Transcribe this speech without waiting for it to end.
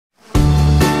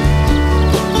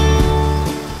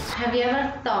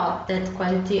that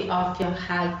quality of your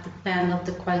health depends on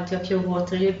the quality of your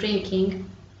water you're drinking.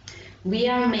 We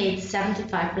are made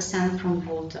 75% from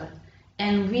water,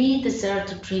 and we deserve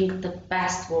to drink the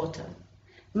best water.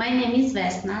 My name is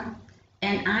Vesna,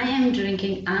 and I am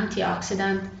drinking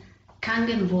antioxidant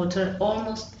Kangen water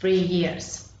almost 3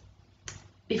 years.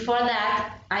 Before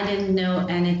that, I didn't know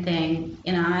anything.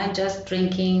 I just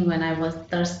drinking when I was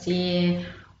thirsty,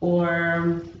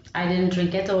 or I didn't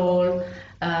drink at all,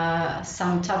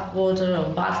 some tap water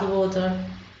or bottled water,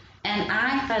 and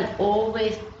I felt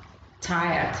always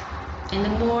tired. In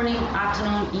the morning,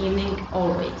 afternoon, evening,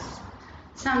 always.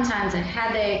 Sometimes I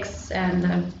had headaches,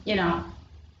 and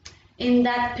in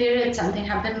that period something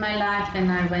happened in my life,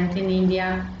 and I went in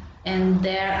India, and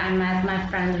there I met my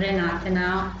friend Renate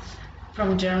now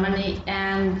from Germany,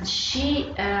 and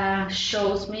she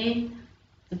shows me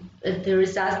the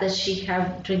results that she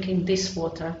had drinking this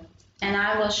water, and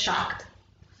I was shocked.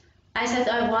 I said,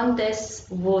 I want this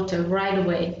water right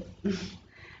away.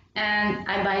 And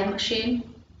I buy a machine.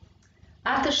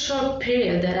 After a short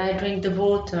period that I drink the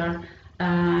water,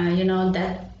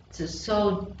 that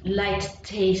so light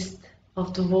taste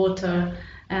of the water,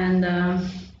 and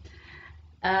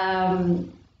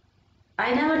I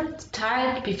never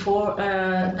tired before,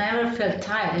 never felt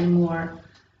tired anymore.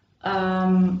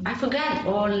 I forget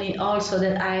also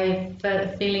that I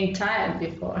felt feeling tired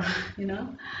before,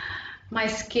 My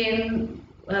skin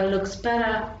looks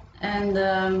better, and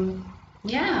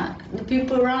the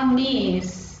people around me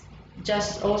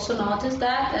just also notice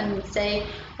that and say,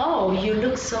 oh, you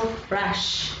look so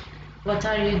fresh. What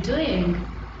are you doing?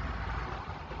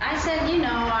 I said,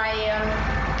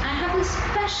 I have a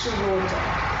special water.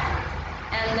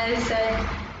 And they said,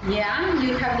 yeah,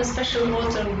 you have the special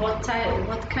water.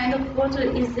 What kind of water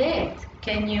is it?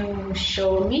 Can you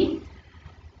show me?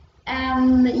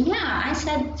 And I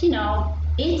said,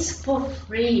 it's for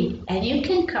free, and you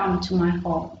can come to my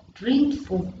home,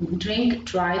 drink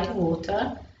dried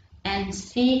water, and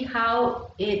see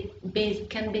how it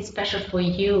can be special for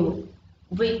you,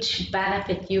 which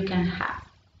benefit you can have.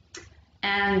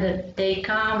 And they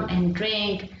come and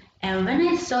drink, and when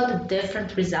I saw the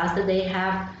different results that they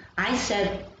have, I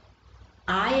said,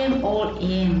 I am all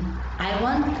in. I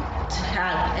want to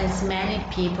help as many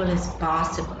people as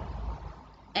possible.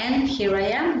 And here I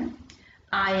am.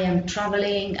 I am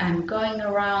traveling, I'm going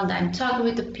around, I'm talking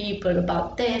with the people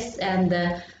about this, and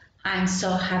I'm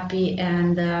so happy,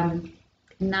 and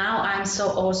now I'm so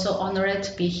also honored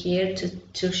to be here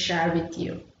to share with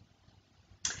you.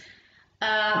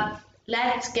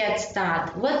 Let's get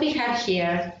started. What we have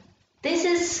here, this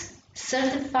is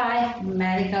certified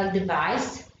medical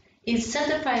device. It's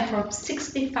certified from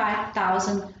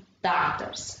 65,000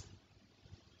 doctors,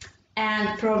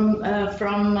 and from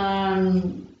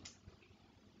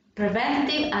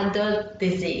preventive adult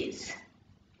disease.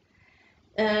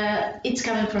 It's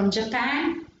coming from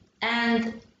Japan,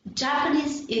 and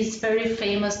Japanese is very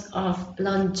famous of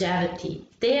longevity.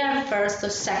 They are first or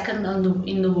second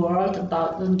in the world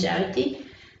about longevity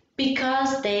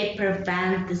because they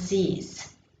prevent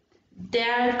disease. They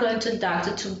are going to the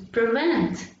doctor to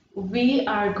prevent. We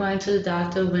are going to the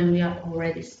doctor when we are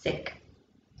already sick.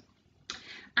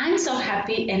 I'm so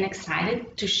happy and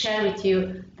excited to share with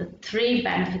you the 3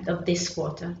 benefits of this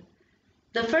water.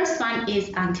 The first one is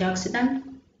antioxidant,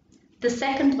 the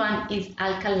second one is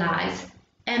alkalize,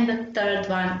 and the third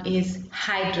one is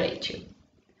hydrate you.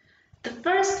 The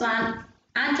first one,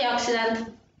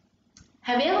 antioxidant.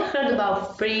 Have you ever heard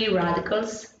about free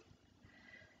radicals?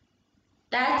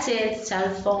 That's it, cell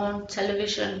phone,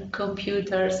 television,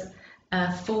 computers,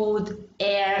 food,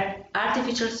 air,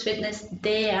 artificial sweetness,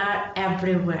 they are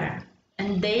everywhere,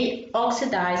 and they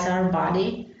oxidize our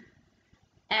body.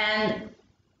 And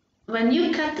when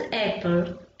you cut the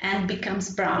apple and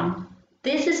becomes brown,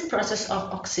 this is process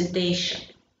of oxidation.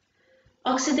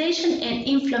 Oxidation and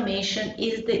inflammation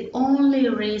is the only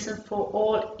reason for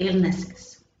all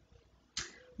illnesses.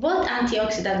 What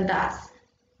antioxidant does?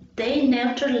 They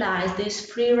neutralize these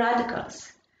free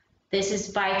radicals. This is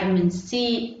vitamin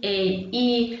C, A,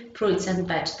 E, fruits and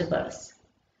vegetables.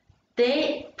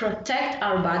 They protect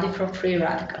our body from free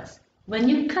radicals. When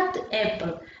you cut the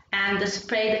apple and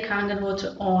spray the Kangen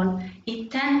water on,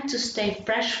 it tends to stay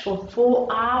fresh for 4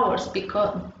 hours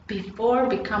before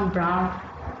become brown.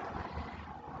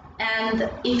 And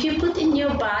if you put in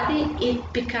your body,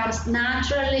 it becomes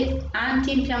naturally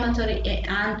anti-inflammatory and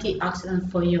antioxidant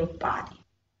for your body.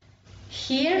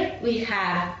 Here we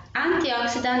have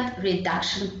antioxidant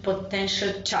reduction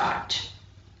potential charge.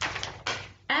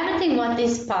 Everything what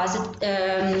is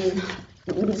positive,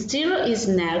 0 is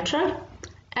neutral.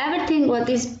 Everything what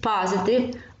is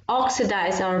positive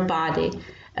oxidize our body.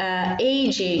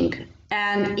 aging,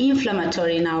 and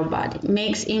inflammatory in our body,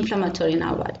 makes inflammatory in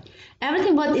our body.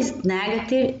 Everything what is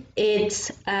negative,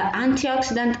 it's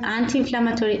antioxidant,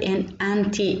 anti-inflammatory, and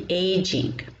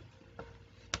anti-aging.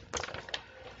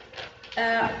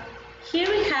 Here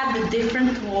we have the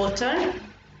different water,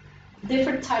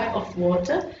 different type of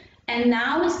water, and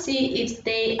now we see if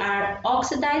they are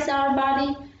oxidize our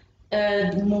body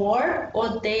more,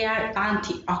 or they are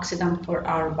antioxidant for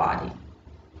our body.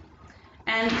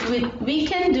 And we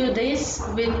can do this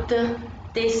with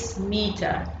this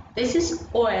meter. This is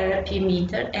ORP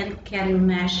meter and can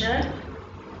measure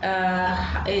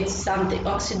its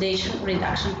antioxidation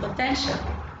reduction potential.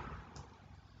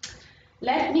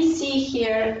 Let me see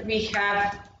here, we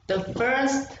have the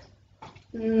first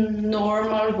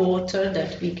normal water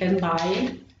that we can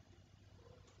buy.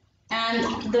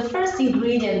 And the first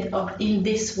ingredient in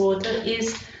this water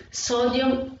is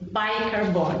sodium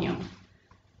bicarbonate.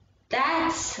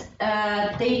 That's,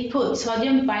 they put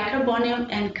sodium bicarbonate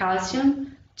and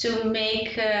calcium to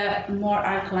make more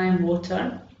alkaline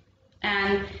water.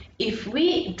 And if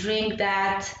we drink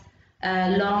that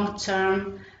long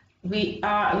term, we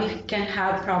can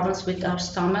have problems with our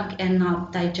stomach and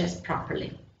not digest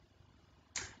properly.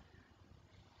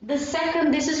 The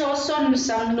second, this is also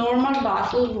some normal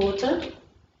bottled water.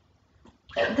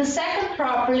 The second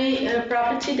property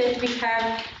that we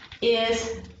have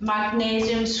is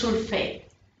magnesium sulfate.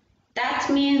 That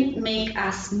means make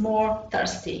us more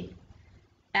thirsty.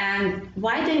 And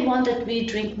why they want that we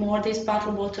drink more this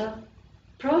bottled water?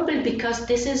 Probably because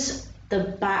this is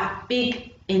the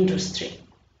big industry.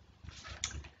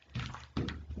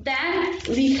 Then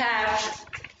we have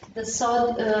the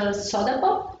soda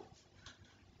pop.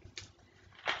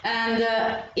 And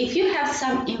if you have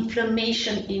some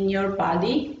inflammation in your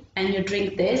body and you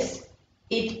drink this,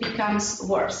 it becomes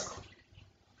worse.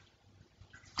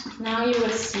 Now you will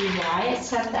see why I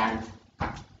said that.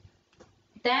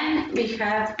 Then we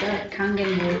have the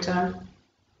Kangen water.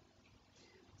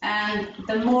 And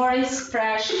the more it's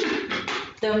fresh,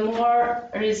 the more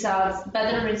results,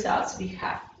 better results we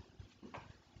have.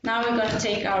 Now we're going to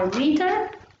take our meter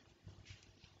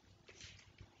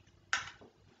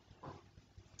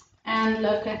and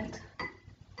look at,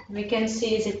 we can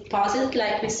see is it positive,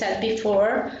 like we said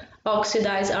before,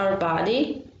 oxidize our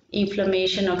body,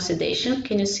 inflammation, oxidation.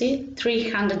 Can you see?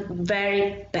 300,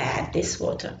 very bad, this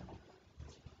water.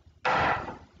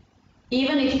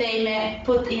 Even if they may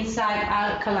put inside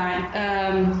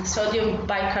alkaline, sodium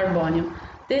bicarbonate.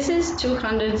 This is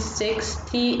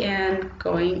 260 and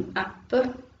going up.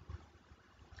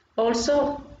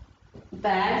 Also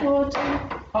bad water,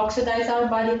 oxidize our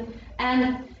body,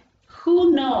 and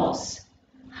who knows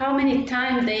how many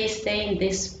times they stay in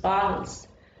these bottles.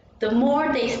 The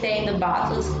more they stay in the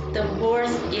bottles, the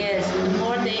worse it is, the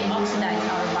more they oxidize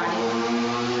our body.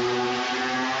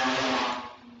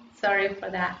 Sorry for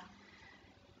that.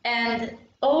 And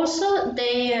also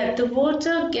the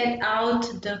water get out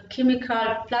the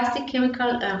plastic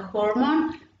chemical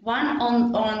hormone. One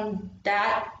on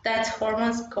that hormone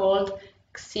is called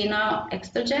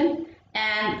xenoestrogen.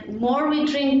 And more we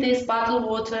drink this bottled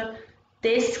water,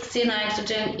 this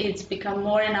xenoestrogen it's become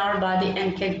more in our body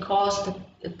and can cause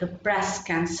the breast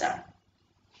cancer.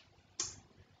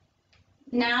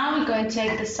 Now we're going to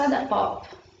take the soda pop.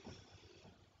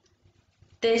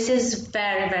 This is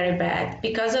very, very bad.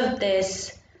 Because of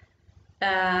this,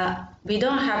 we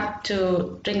don't have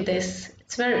to drink this.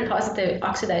 It's very positive,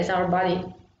 oxidize our body.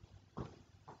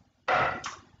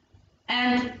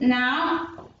 And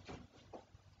now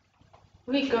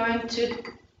we're going to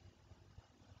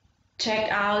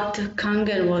check out the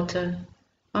Kangen water.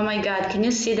 Oh my God, can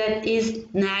you see that is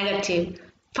negative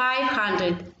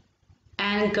 500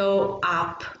 and go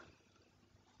up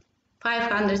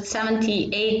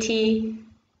 570, 80,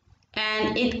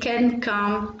 and it can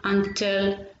come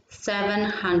until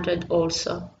 700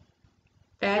 also.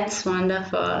 That's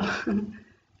wonderful.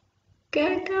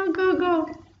 Go, go, go, go.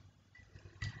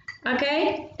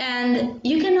 Okay, and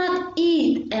you cannot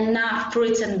eat enough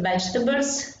fruits and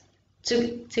vegetables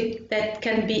that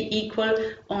can be equal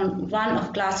on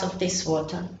one glass of this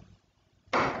water.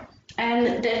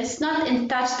 And there's not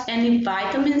touched any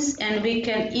vitamins, and we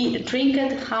can drink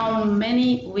it how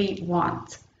many we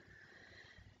want.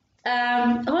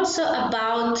 Also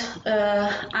about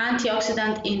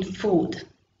antioxidant in food.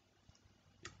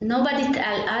 Nobody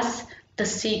tell us the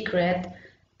secret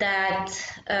that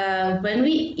when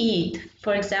we eat,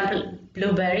 for example,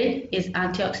 blueberry is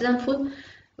antioxidant food.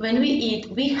 When we eat,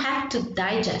 we have to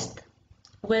digest.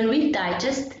 When we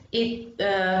digest, it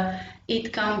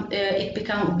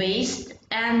becomes waste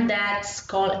and that's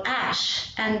called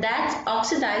ash, and that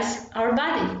oxidizes our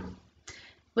body.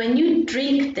 When you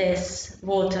drink this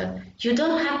water, you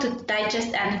don't have to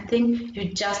digest anything,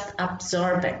 you just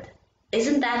absorb it.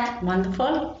 Isn't that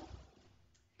wonderful?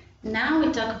 Now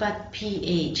we talk about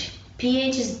pH.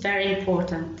 pH is very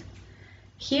important.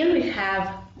 Here we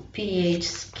have pH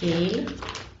scale,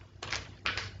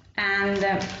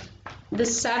 and the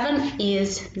 7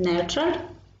 is neutral.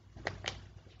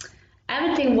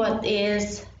 Everything what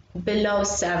is below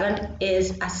 7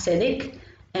 is acidic,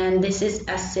 and this is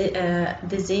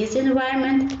disease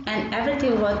environment, and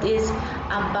everything what is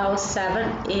above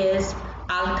 7 is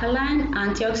alkaline,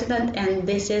 antioxidant, and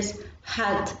this is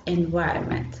health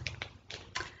environment.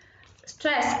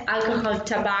 Stress, alcohol,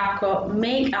 tobacco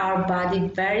make our body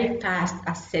very fast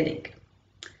acidic,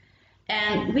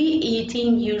 and we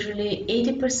eating usually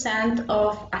 80%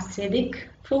 of acidic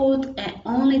food and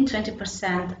only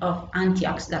 20% of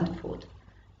antioxidant food.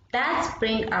 That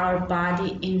brings our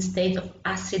body in state of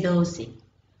acidosis.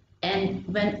 And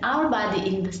when our body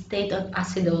in the state of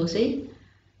acidosis,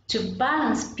 to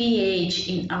balance pH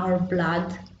in our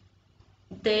blood,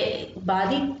 the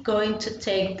body going to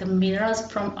take the minerals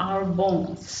from our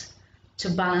bones to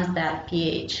balance that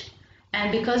pH.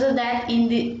 And because of that, in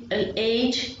the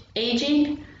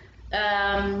aging,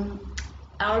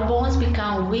 our bones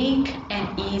become weak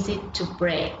and easy to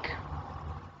break.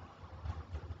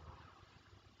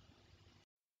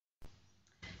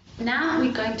 Now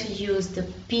we're going to use the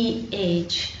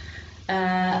pH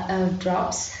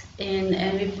drops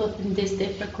and we put in these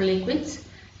different liquids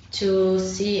to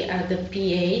see the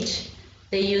pH.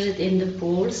 They use it in the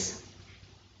pools.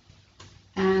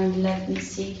 And let me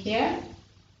see here.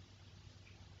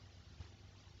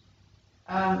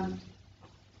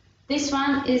 This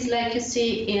one is, like you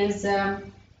see, is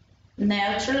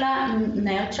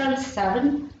neutral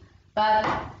 7. But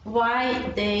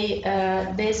why they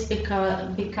this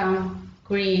become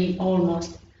green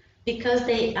almost? Because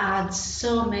they add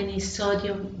so many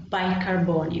sodium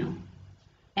bicarbonate,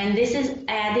 and this is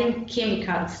adding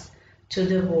chemicals to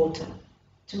the water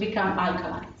to become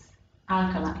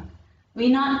alkaline.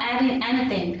 We're not adding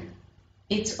anything.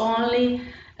 It's only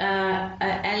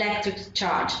electric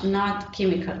charge, not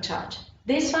chemical charge.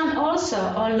 This one also,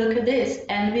 oh look at this,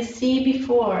 and we see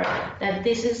before that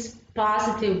this is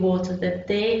positive water, that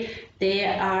they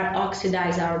are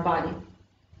oxidize our body.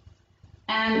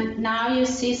 And now you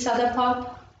see soda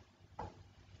pop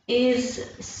is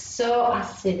so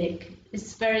acidic,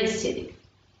 it's very acidic.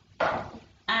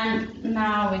 And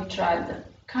now we try the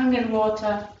Kangen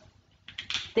water.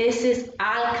 This is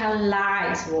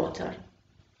alkalized water.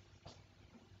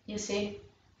 You see,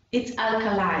 it's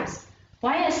alkalized.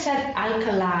 Why I said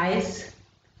alkalized?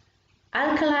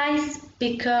 Alkalized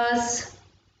because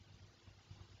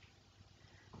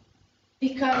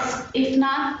if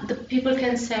not, the people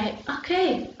can say,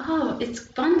 okay, oh, it's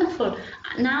wonderful.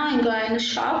 Now I'm going to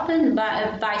shop and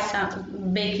buy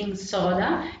some baking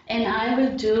soda, and I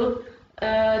will do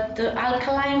the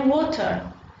alkaline water.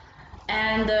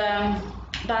 And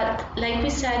but like we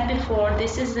said before,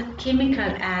 this is a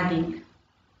chemical adding,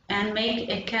 and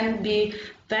it can be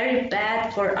very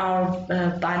bad for our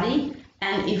body.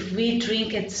 And if we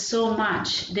drink it so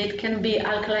much, it can be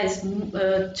alkalize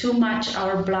too much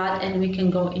our blood, and we can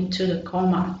go into the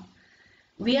coma.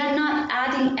 We are not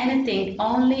adding anything,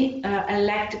 only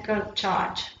electrical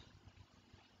charge.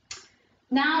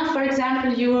 Now, for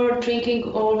example, you are drinking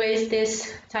always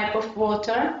this type of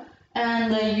water,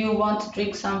 and you want to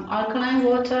drink some alkaline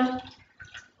water,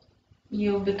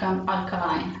 you become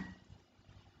alkaline.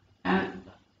 And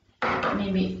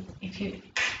maybe if you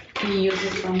use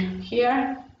it from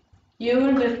here, you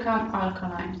will become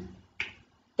alkaline.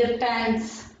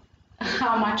 Depends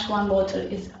how much one water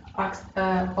is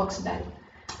oxidized.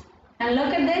 And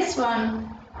look at this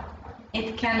one,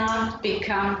 it cannot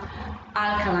become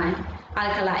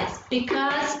alkalized,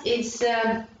 because it's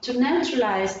to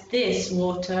neutralize this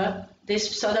water,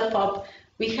 this soda pop,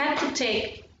 we have to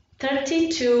take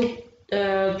 32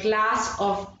 glass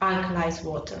of alkalized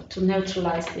water to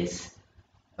neutralize this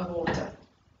water.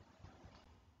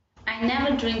 I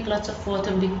never drink lots of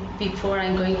water before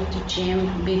I'm going to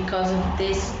gym because of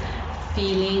this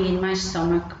feeling in my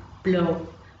stomach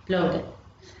bloated.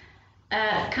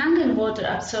 Kangen water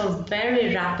absorbs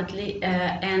very rapidly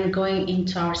and going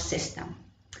into our system.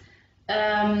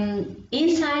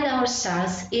 Inside our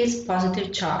cells is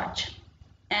positive charge,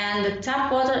 and the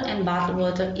tap water and bottled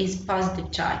water is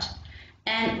positive charge,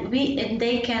 and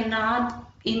they cannot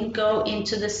go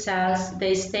into the cells.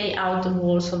 They stay out the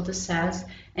walls of the cells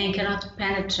and cannot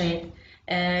penetrate.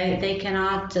 They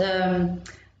cannot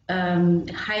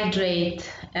hydrate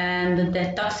and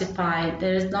detoxify.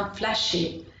 There is not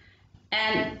flashy.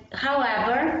 And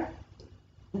however,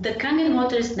 the Kangen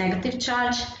water is negative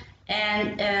charge,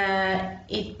 and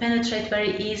it penetrates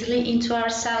very easily into our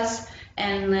cells,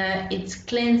 and it's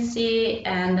cleansing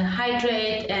and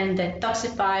hydrate and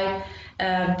detoxify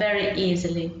very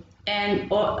easily.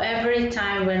 And every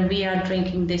time when we are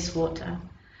drinking this water,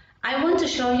 I want to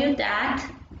show you that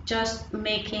just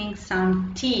making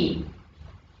some tea.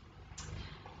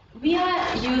 We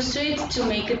are used to it to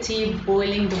make a tea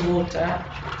boiling the water.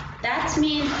 That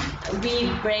means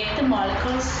we break the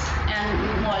molecules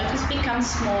and molecules become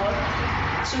small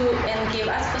and give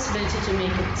us possibility to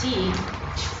make a tea.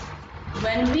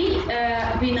 When we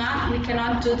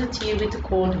cannot do the tea with the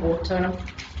cold water,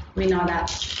 we know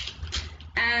that.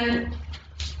 And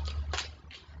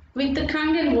with the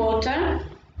Kangen water,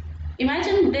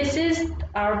 imagine this is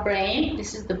our brain,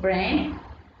 this is the brain,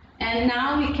 and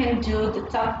now we can do the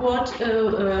tap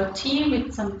water tea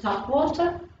with some tap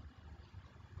water.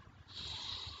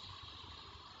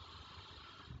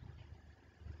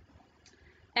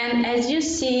 And as you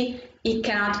see, it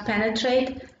cannot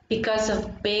penetrate because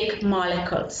of big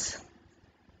molecules.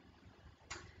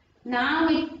 Now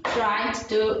we try to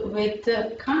do with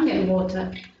the Kangen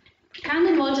water.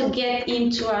 Kangen water get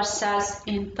into our cells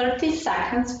in 30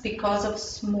 seconds because of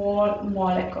small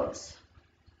molecules.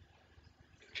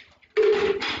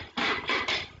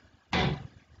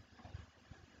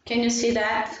 Can you see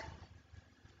that?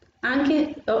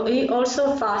 Anki,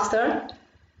 also faster.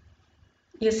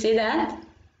 You see that?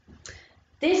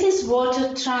 This is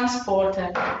water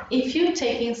transporter. If you're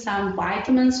taking some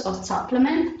vitamins or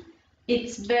supplement,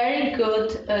 it's very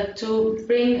good to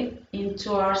bring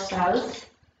into our cells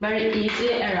very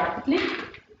easily and rapidly.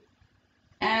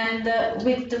 And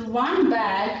with the one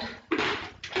bag,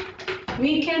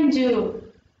 we can do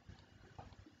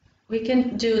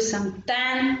some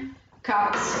 10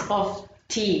 cups of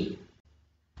tea.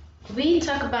 We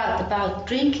talk about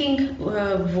drinking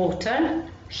water.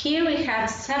 Here we have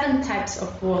 7 types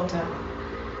of water,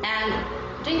 and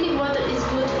drinking water is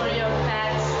good for your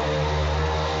pets,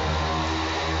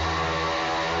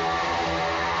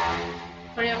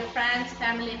 for your friends,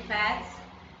 family, pets.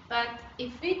 But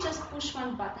if we just push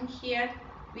one button here,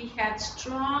 we have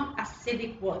strong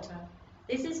acidic water.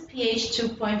 This is pH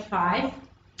 2.5.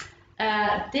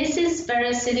 This is very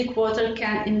acidic water.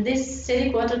 This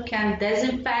acidic water can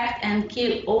disinfect and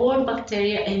kill all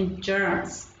bacteria and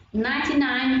germs.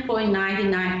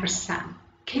 99.99%.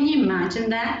 Can you imagine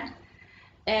that?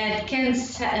 It can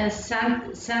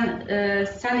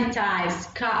sanitize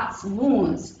cuts,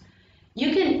 wounds.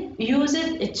 You can use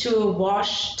it to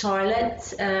wash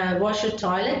toilets, wash your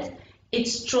toilet.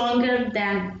 It's stronger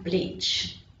than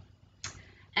bleach.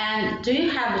 And do you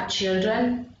have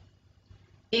children?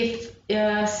 If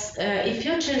your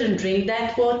children drink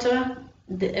that water,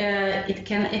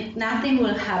 nothing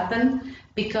will happen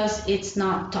because it's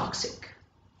not toxic.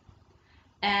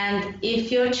 And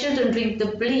if your children drink the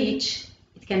bleach,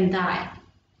 it can die.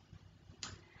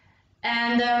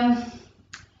 And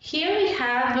here we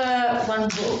have one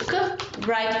book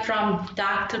right from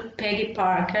Dr. Peggy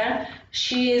Parker.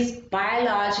 She is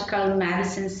biological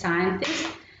medicine scientist,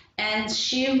 and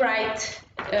she writes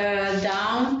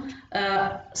down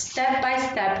step by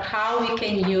step how we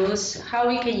can use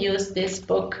this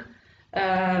book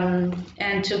and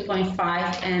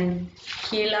 2.5 and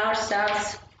heal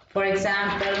ourselves. For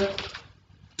example,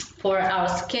 for our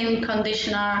skin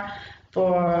conditioner,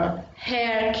 for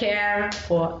hair care,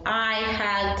 for eye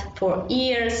health, for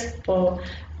ears, for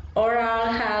oral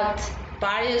health,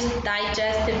 various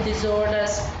digestive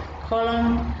disorders,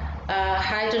 colon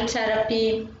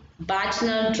hydrotherapy,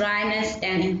 vaginal dryness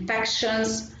and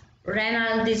infections,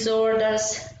 renal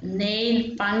disorders,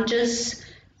 nail fungus,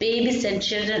 babies and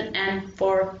children, and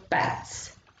for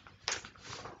pets.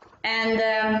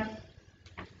 And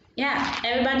yeah,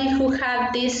 everybody who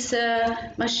have this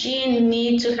machine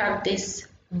need to have this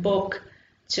book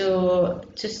to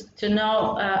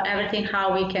know everything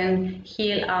how we can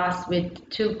heal us with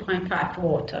 2.5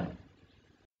 water.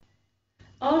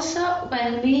 Also,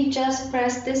 when we just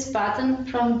press this button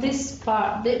from this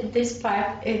pipe,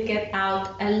 it get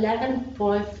out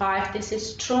 11.5. This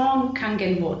is strong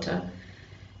Kangen water.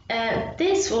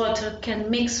 This water can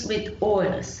mix with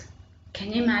oils.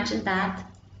 Can you imagine that?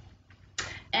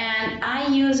 And I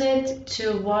use it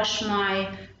to wash my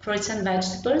fruits and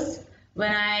vegetables.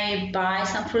 When I buy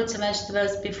some fruits and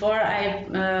vegetables, the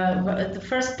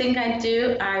first thing I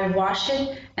do, I wash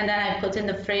it and then I put in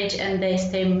the fridge, and they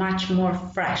stay much more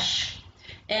fresh.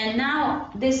 And now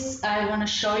this I want to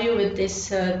show you with this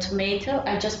tomato.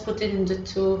 I just put it into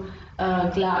 2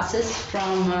 glasses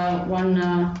from one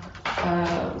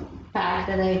pack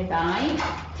that I buy.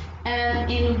 And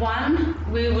in one,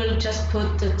 we will just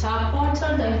put the tap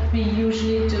water that we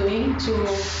usually doing to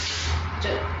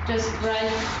just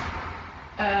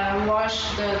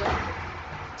wash the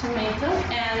tomato.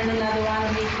 And another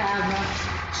one, we have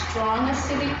strong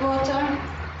acidic water.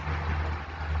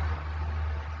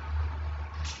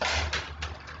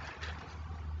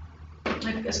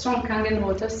 Like a strong Kangen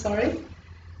water, sorry.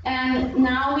 And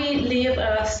now we leave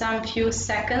some few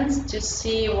seconds to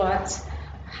see what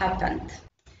happened.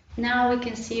 Now we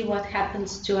can see what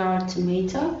happens to our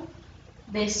tomato.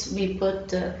 This we put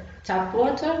the tap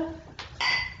water,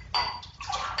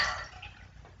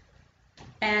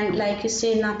 and like you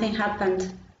see, nothing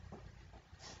happened.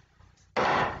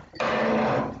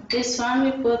 This one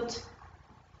we put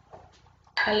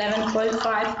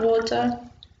 11.5 water,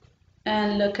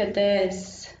 and look at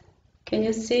this. Can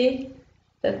you see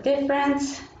the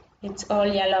difference? It's all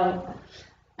yellow,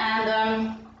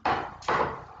 and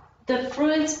the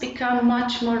fruits become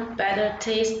much more better,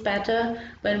 taste better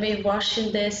when we wash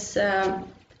in this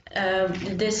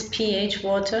this pH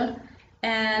water.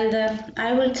 And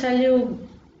I will tell you,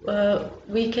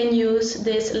 we can use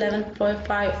this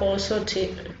 11.5 also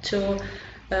to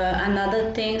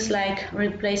another things like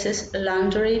replaces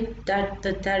laundry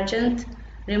detergent,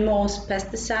 removes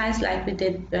pesticides like we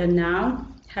did now,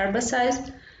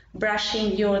 herbicides,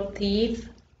 brushing your teeth.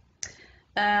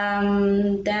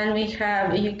 Then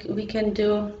we can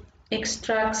do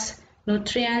extracts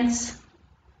nutrients,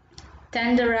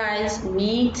 tenderize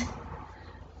meat,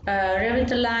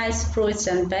 revitalize fruits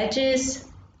and veggies,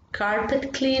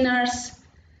 carpet cleaners,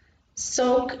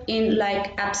 soak in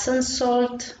like Epsom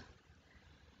salt,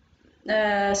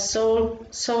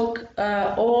 soak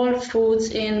all foods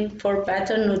in for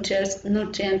better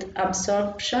nutrient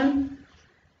absorption.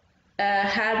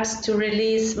 Helps to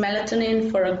release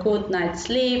melatonin for a good night's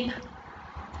sleep.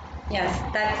 Yes,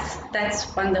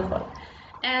 that's wonderful.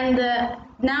 And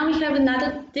now we have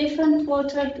another different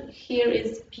water. Here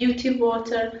is beauty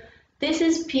water. This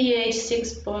is pH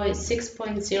 6.0,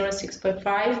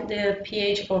 6.5, the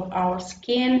pH of our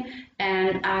skin,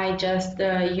 and I just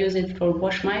use it for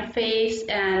wash my face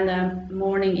and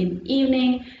morning and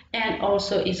evening, and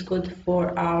also is good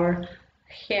for our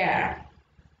hair.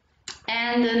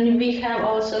 And then we have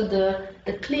also the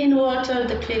clean water.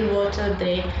 The clean water,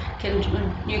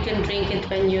 you can drink it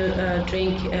when you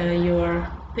drink your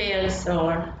pills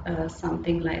or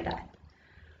something like that.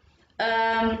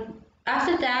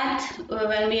 After that,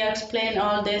 when we explain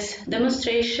all this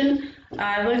demonstration,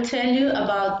 I will tell you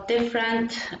about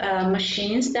different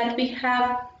machines that we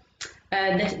have,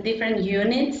 the different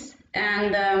units,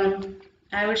 and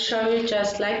I will show you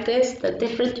just like this, the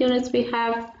different units we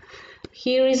have.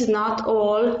 Here is not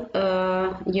all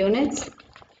units.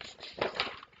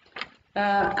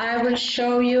 I will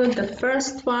show you the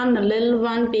first one, the little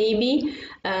one, baby.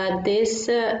 This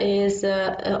is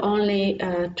only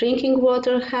drinking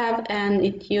water have, and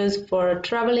it used for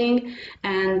traveling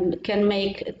and can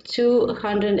make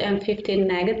 250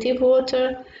 negative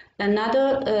water.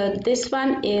 Another, this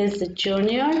one is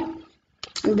junior.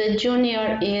 The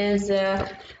junior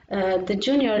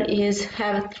is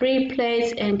have 3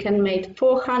 plates and can make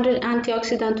 400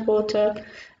 antioxidant water.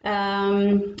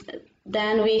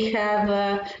 Then we have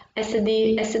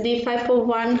SD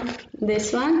 501.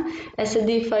 This one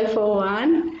SD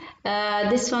 501.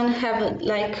 This one have,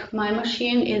 like my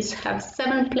machine is have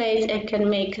 7 plates and can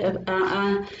make a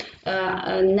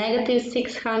negative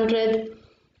 600.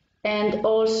 And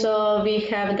also we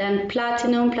have then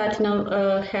platinum. Platinum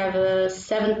have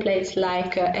 7 plates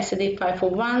like SD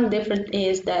 501. Different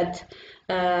is that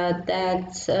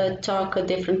talk a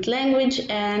different language.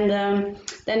 And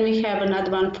then we have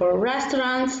another one for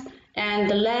restaurants. And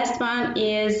the last one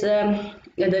is the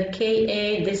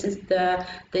KA. This is the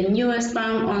newest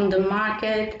one on the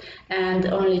market and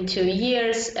only 2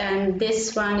 years. And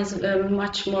this one is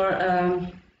much more.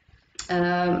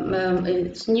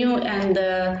 It's new, and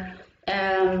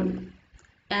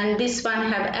this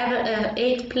one have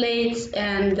 8 plates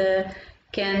and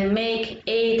can make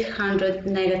 800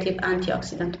 negative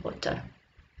antioxidant water.